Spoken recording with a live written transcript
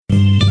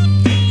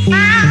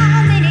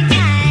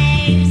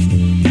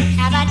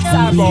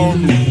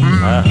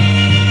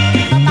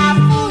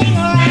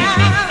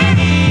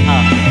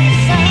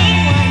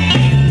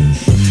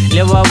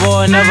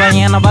Whenever I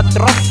hear about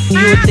drop, you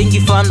would think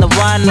you found the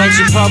one when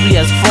she probably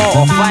has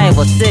 4 or 5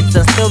 or 6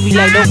 and still be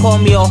like, don't call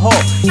me a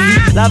whore. See,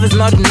 love is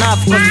not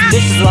enough cause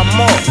these bitches want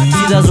more.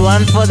 She does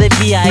one for the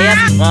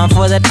BIS, one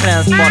for the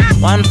transport,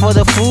 one for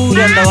the food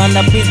and the one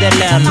that pays the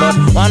landlord,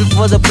 one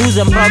for the booze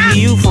and probably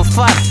you for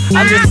fun.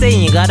 I'm just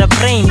saying you got a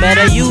brain,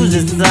 better use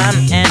it, son.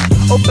 And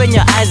open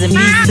your eyes and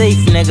be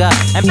safe, nigga.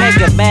 And pack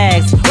your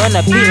bags when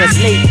the period's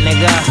late,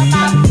 nigga.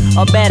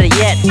 Or better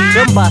yet,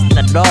 don't bust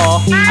the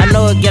door. I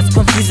know it gets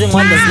confusing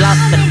when there's lust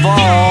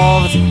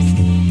involved.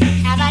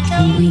 Have I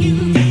told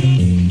you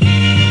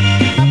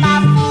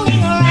about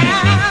fooling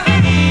around?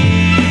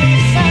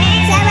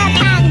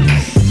 CyberPunk.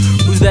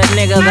 Who's that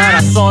nigga that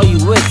I saw you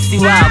with? See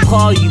why I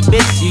call you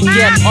bitch? You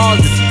get all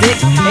the stick.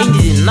 Ain't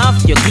it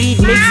enough? Your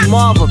greed makes you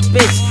more of a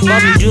bitch.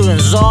 Got me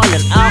doing Zol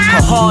and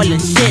alcohol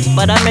and shit,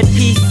 but I'm at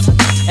peace.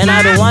 And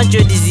I don't want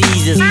your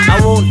diseases. I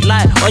won't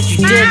lie, what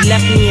you did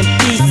left me in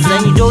pieces,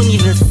 and you don't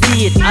even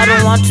see it. I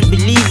don't want to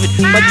believe it,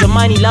 but your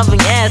money loving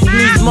ass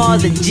needs more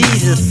than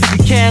Jesus.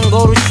 You can't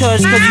go to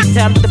church cause you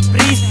tempt the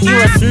priest. You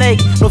a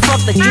snake, no fuck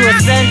that you were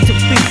sent to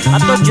be.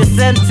 I thought you were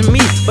sent to me,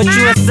 but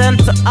you were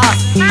sent to us.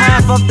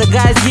 Half of the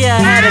guys here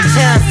had a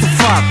chance to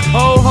fuck.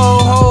 Ho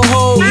ho ho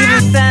ho, even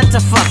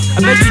Santa fuck.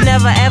 I bet you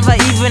never ever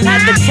even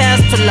had the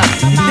chance to love.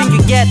 You think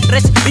you get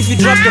rich if you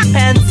drop your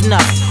pants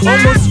enough.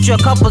 Almost hit you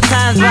a couple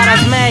times, but I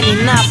was man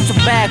enough to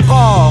back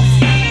off.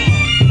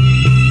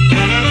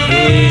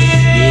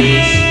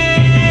 Yes,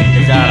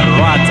 is that a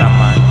rata,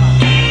 man?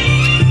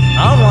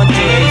 I don't want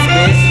your ace,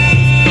 bitch.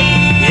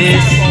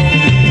 Yes,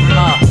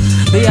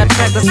 they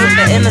attract us with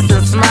the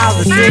innocent smiles,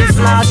 the same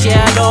smile she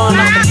had on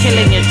after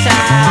killing your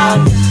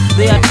child.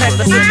 They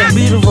attract us with the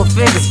beautiful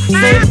figures.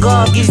 Same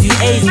girl gives you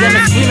AIDS, then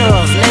it's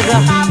funerals,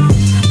 nigga.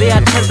 They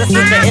attract us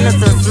with the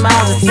innocent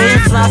smile, the same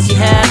smile she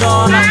had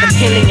on after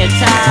killing your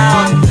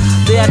child.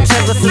 They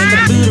attract us with the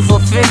beautiful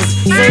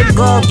figures. Same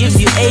girl gives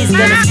you AIDS,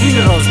 then it's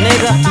funerals,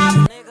 nigga.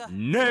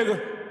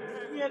 Nigga.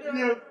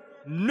 Nigga.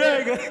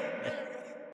 Nigga.